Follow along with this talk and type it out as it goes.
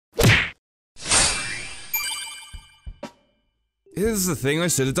Here's the thing I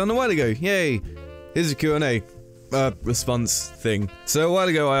should have done a while ago. Yay! Here's a Q&A response thing. So a while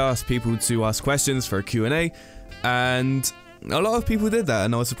ago I asked people to ask questions for a Q&A, and a lot of people did that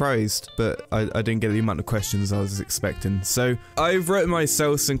and I was surprised, but I didn't get the amount of questions I was expecting. So I've written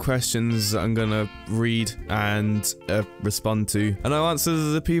myself some questions that I'm gonna read and respond to, and I'll answer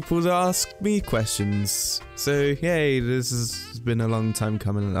the people that ask me questions. So yay, this has been a long time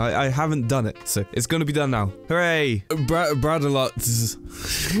coming. I haven't done it, so it's gonna be done now. Hooray! Brad Alots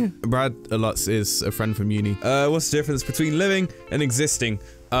is a friend from uni. What's the difference between living and existing?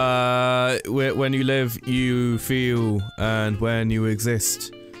 When you live, you feel, and when you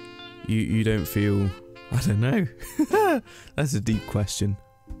exist, you don't feel. I don't know. That's a deep question.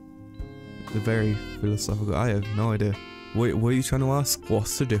 A very philosophical. I have no idea. What are you trying to ask?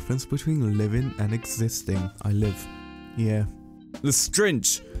 What's the difference between living and existing? I live. Yeah. The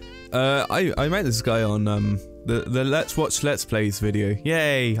Strinch. I met this guy on the Let's Watch Let's Plays video.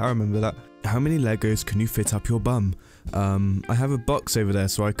 Yay! I remember that. How many Legos can you fit up your bum? I have a box over there,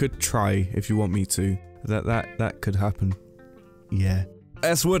 so I could try if you want me to. That could happen. Yeah.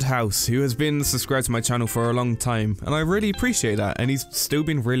 S. Woodhouse, who has been subscribed to my channel for a long time, and I really appreciate that, and he's still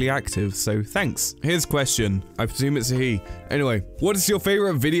been really active, so thanks. His question. I presume it's a he. Anyway, what is your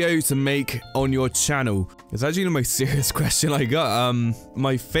favorite video to make on your channel? It's actually the most serious question I got.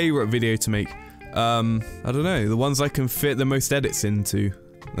 My favorite video to make. I don't know, the ones I can fit the most edits into.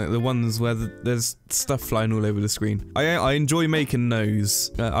 Like the ones where there's stuff flying all over the screen. I enjoy making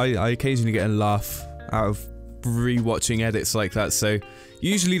those. I occasionally get a laugh out of re-watching edits like that, so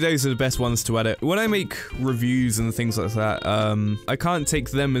usually those are the best ones to edit. When I make reviews and things like that, I can't take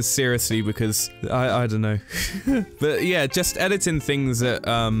them as seriously because I don't know. But yeah, just editing things that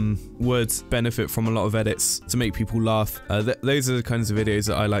would benefit from a lot of edits to make people laugh. Those are the kinds of videos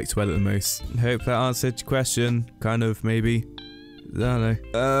that I like to edit the most. Hope that answered your question, kind of, maybe. I don't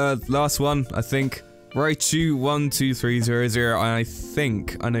know. Last one, I think. Raichu12300, I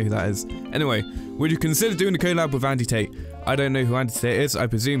think I know who that is. Anyway, would you consider doing a collab with Andy Tate? I don't know who Andy Tate is. I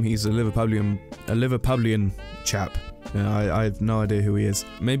presume he's a Liverpudlian chap. I have no idea who he is.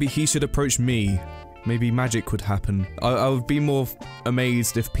 Maybe he should approach me. Maybe magic would happen. I would be more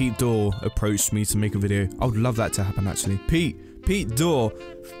amazed if Pete Dorr approached me to make a video. I would love that to happen, actually. Pete Dorr,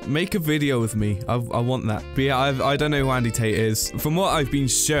 make a video with me. I want that. But yeah, I don't know who Andy Tate is. From what I've been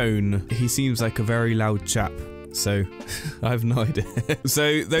shown, he seems like a very loud chap. So, I have no idea.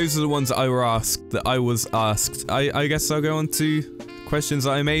 So, those are the ones that I was asked. I guess I'll go on to questions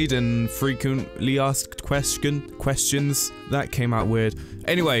that I made and frequently asked questions. That came out weird.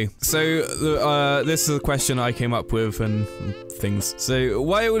 Anyway, so this is a question I came up with and things. So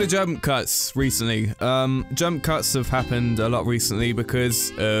why all the jump cuts recently? Jump cuts have happened a lot recently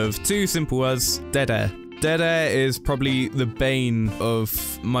because of two simple words: dead air. Dead air is probably the bane of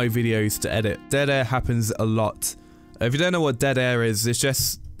my videos to edit. Dead air happens a lot. If you don't know what dead air is, it's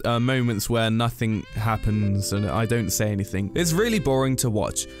just moments where nothing happens and I don't say anything. It's really boring to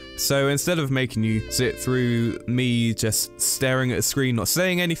watch. So instead of making you sit through me just staring at a screen not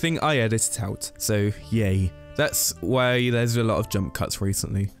saying anything, I edit it out. So yay. That's why there's a lot of jump cuts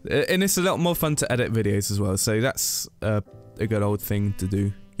recently. And it's a lot more fun to edit videos as well, so that's a good old thing to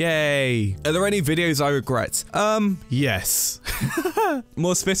do. Yay! Are there any videos I regret? Yes.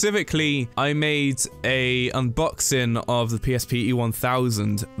 More specifically, I made a unboxing of the PSP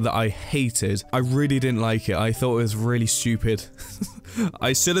E1000 that I hated. I really didn't like it. I thought it was really stupid.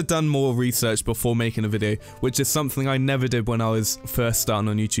 I should have done more research before making a video, which is something I never did when I was first starting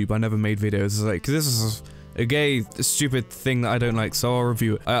on YouTube. I never made videos. It's like, this is a stupid thing that I don't like, so I'll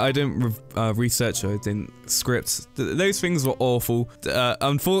review it. I didn't research, I didn't script. Those things were awful.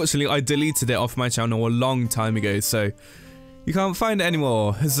 Unfortunately, I deleted it off my channel a long time ago, so you can't find it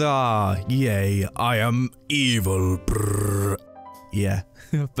anymore. Huzzah! Yay! I am evil. Brrr. Yeah,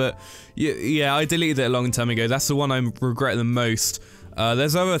 but yeah, I deleted it a long time ago. That's the one I regret the most.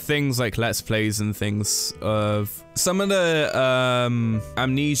 There's other things like Let's Plays and things of some of the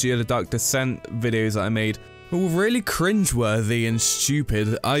Amnesia, the Dark Descent videos that I made were really cringeworthy and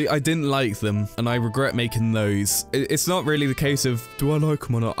stupid. I didn't like them and I regret making those. It's not really the case of do I like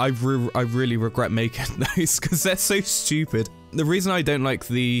them or not. I really regret making those because they're so stupid. The reason I don't like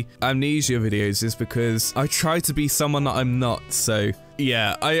the Amnesia videos is because I try to be someone that I'm not. So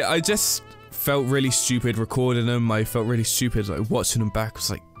yeah, I just felt really stupid recording them. I felt really stupid like watching them back. I was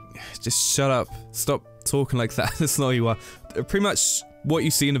like, just shut up, stop talking like that. That's not who you are. Pretty much what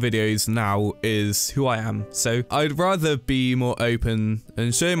you see in the videos now is who I am. So I'd rather be more open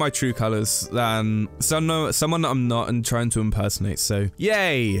and show my true colors than someone that I'm not and trying to impersonate. So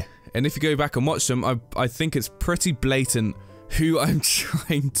yay! And if you go back and watch them, I think it's pretty blatant who I'm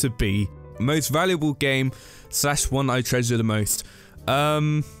trying to be. Most valuable game / one I treasure the most.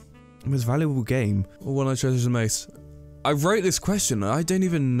 Most valuable game or one I treasure the most. I wrote this question and I don't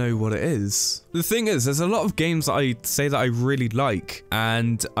even know what it is. The thing is, there's a lot of games that I say that I really like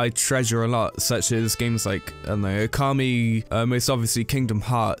and I treasure a lot, such as games like, I don't know, Okami, most obviously Kingdom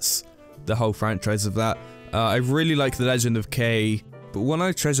Hearts, the whole franchise of that. I really like The Legend of Kay, but one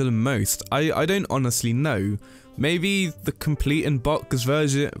I treasure the most, I don't honestly know. Maybe the complete in box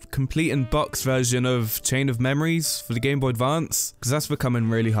version of Chain of Memories for the Game Boy Advance, because that's becoming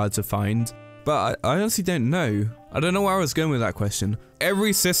really hard to find. But I honestly don't know. I don't know where I was going with that question.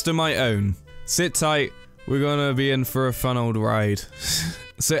 Every system I own. Sit tight, we're gonna be in for a fun old ride.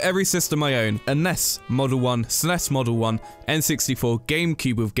 So every system I own, a NES Model 1, SNES Model 1, N64,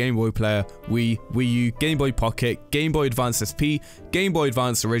 GameCube with Game Boy Player, Wii, Wii U, Game Boy Pocket, Game Boy Advance SP, Game Boy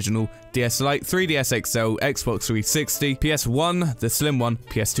Advance Original, DS Lite, 3DS XL, Xbox 360, PS1, the Slim one,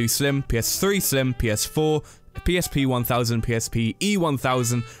 PS2 Slim, PS3 Slim, PS4, PSP 1000, PSP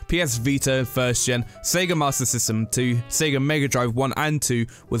E1000, PS Vita first gen, Sega Master System 2, Sega Mega Drive 1 and 2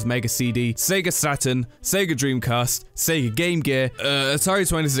 with Mega CD, Sega Saturn, Sega Dreamcast, Sega Game Gear, Atari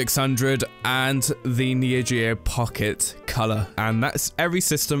 2600, and the Neo Geo Pocket Color. And that's every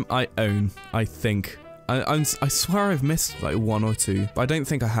system I own, I think. I swear I've missed like one or two, but I don't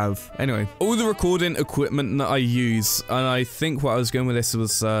think I have. Anyway, all the recording equipment that I use, and I think what I was going with this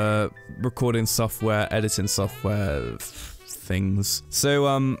was recording software, editing software things.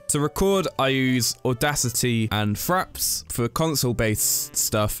 So to record I use Audacity and Fraps. For console-based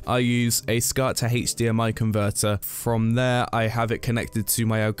stuff I use a SCART to HDMI converter. From there I have it connected to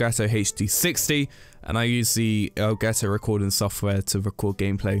my Elgato HD60, and I use the Elgato recording software to record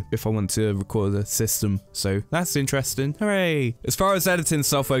gameplay if I want to record a system. So that's interesting. Hooray! As far as editing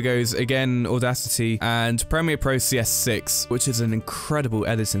software goes, again, Audacity and Premiere Pro CS6, which is an incredible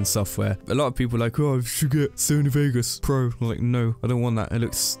editing software. A lot of people are like, oh, I should get Sony Vegas Pro. I'm like, no, I don't want that. It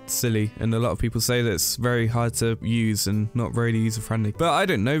looks silly. And a lot of people say that it's very hard to use and not very user-friendly. But I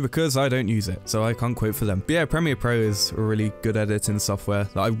don't know because I don't use it, so I can't quote for them. But yeah, Premiere Pro is a really good editing software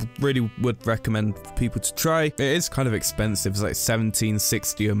that I really would recommend people to try. It is kind of expensive. It's like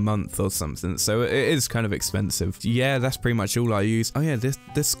 $17.60 a month or something, so it is kind of expensive. Yeah, that's pretty much all I use. Oh yeah,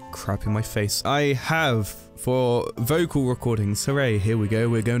 this crap in my face. I have for vocal recordings. Hooray, here we go.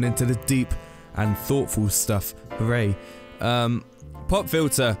 We're going into the deep and thoughtful stuff. Hooray. Pop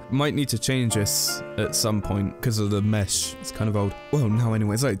filter, might need to change this at some point because of the mesh. It's kind of old. Well, no,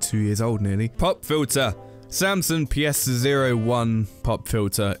 anyway, it's like 2 years old nearly. Pop filter. Samsung PS01 pop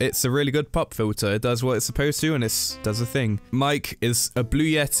filter. It's a really good pop filter. It does what it's supposed to and it does a thing. Mic is a Blue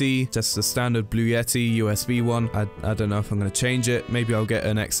Yeti, just a standard Blue Yeti USB one. I don't know if I'm going to change it. Maybe I'll get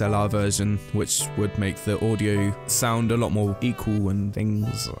an XLR version, which would make the audio sound a lot more equal and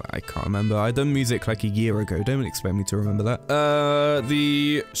things. I can't remember. I done music like a year ago. Don't expect me to remember that.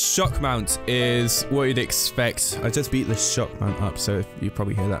 The shock mount is what you'd expect. I just beat the shock mount up, so you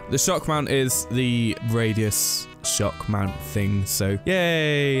probably hear that. The shock mount is the radius shock mount thing, so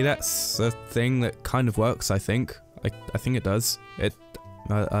yay, that's a thing that kind of works. I think it does. I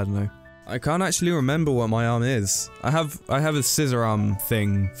don't know. I can't actually remember what my arm is. I have a scissor arm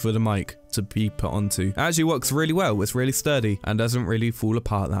thing for the mic to be put onto. It actually works really well. It's really sturdy and doesn't really fall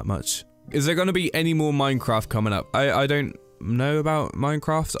apart that much. Is there going to be any more Minecraft coming up? I don't know about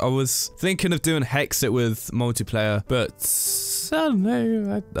Minecraft. I was thinking of doing Hexit with multiplayer, but I don't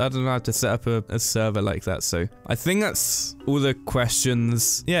know. I don't know how to set up a server like that, so I think that's all the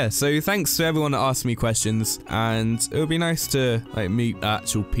questions. Yeah, so thanks to everyone that asked me questions, and it would be nice to like meet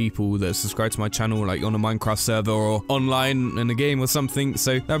actual people that subscribe to my channel, like on a Minecraft server or online in a game or something.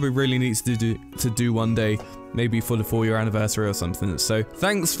 So that'd be really neat to do one day. Maybe for the 4-year anniversary or something. So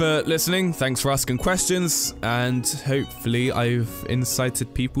thanks for listening, thanks for asking questions, and hopefully I've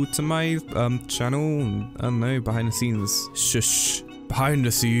incited people to my channel. I don't know, behind the scenes. Shush. Behind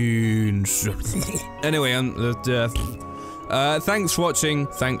the scenes. Anyway, thanks for watching,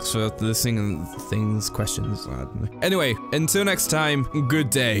 thanks for listening and things, questions, I don't know. Anyway, until next time, good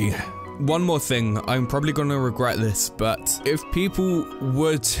day. One more thing, I'm probably gonna regret this, but if people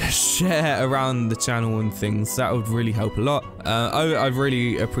would share around the channel and things, that would really help a lot. I'd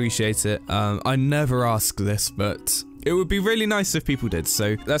really appreciate it. I never ask this, but it would be really nice if people did.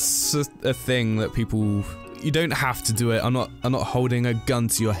 So that's a thing that people, you don't have to do it. I'm not holding a gun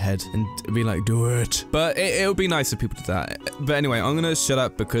to your head and be like, do it. But it would be nice if people did that. But anyway, I'm gonna shut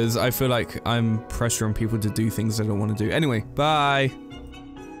up because I feel like I'm pressuring people to do things they don't want to do. Anyway, bye.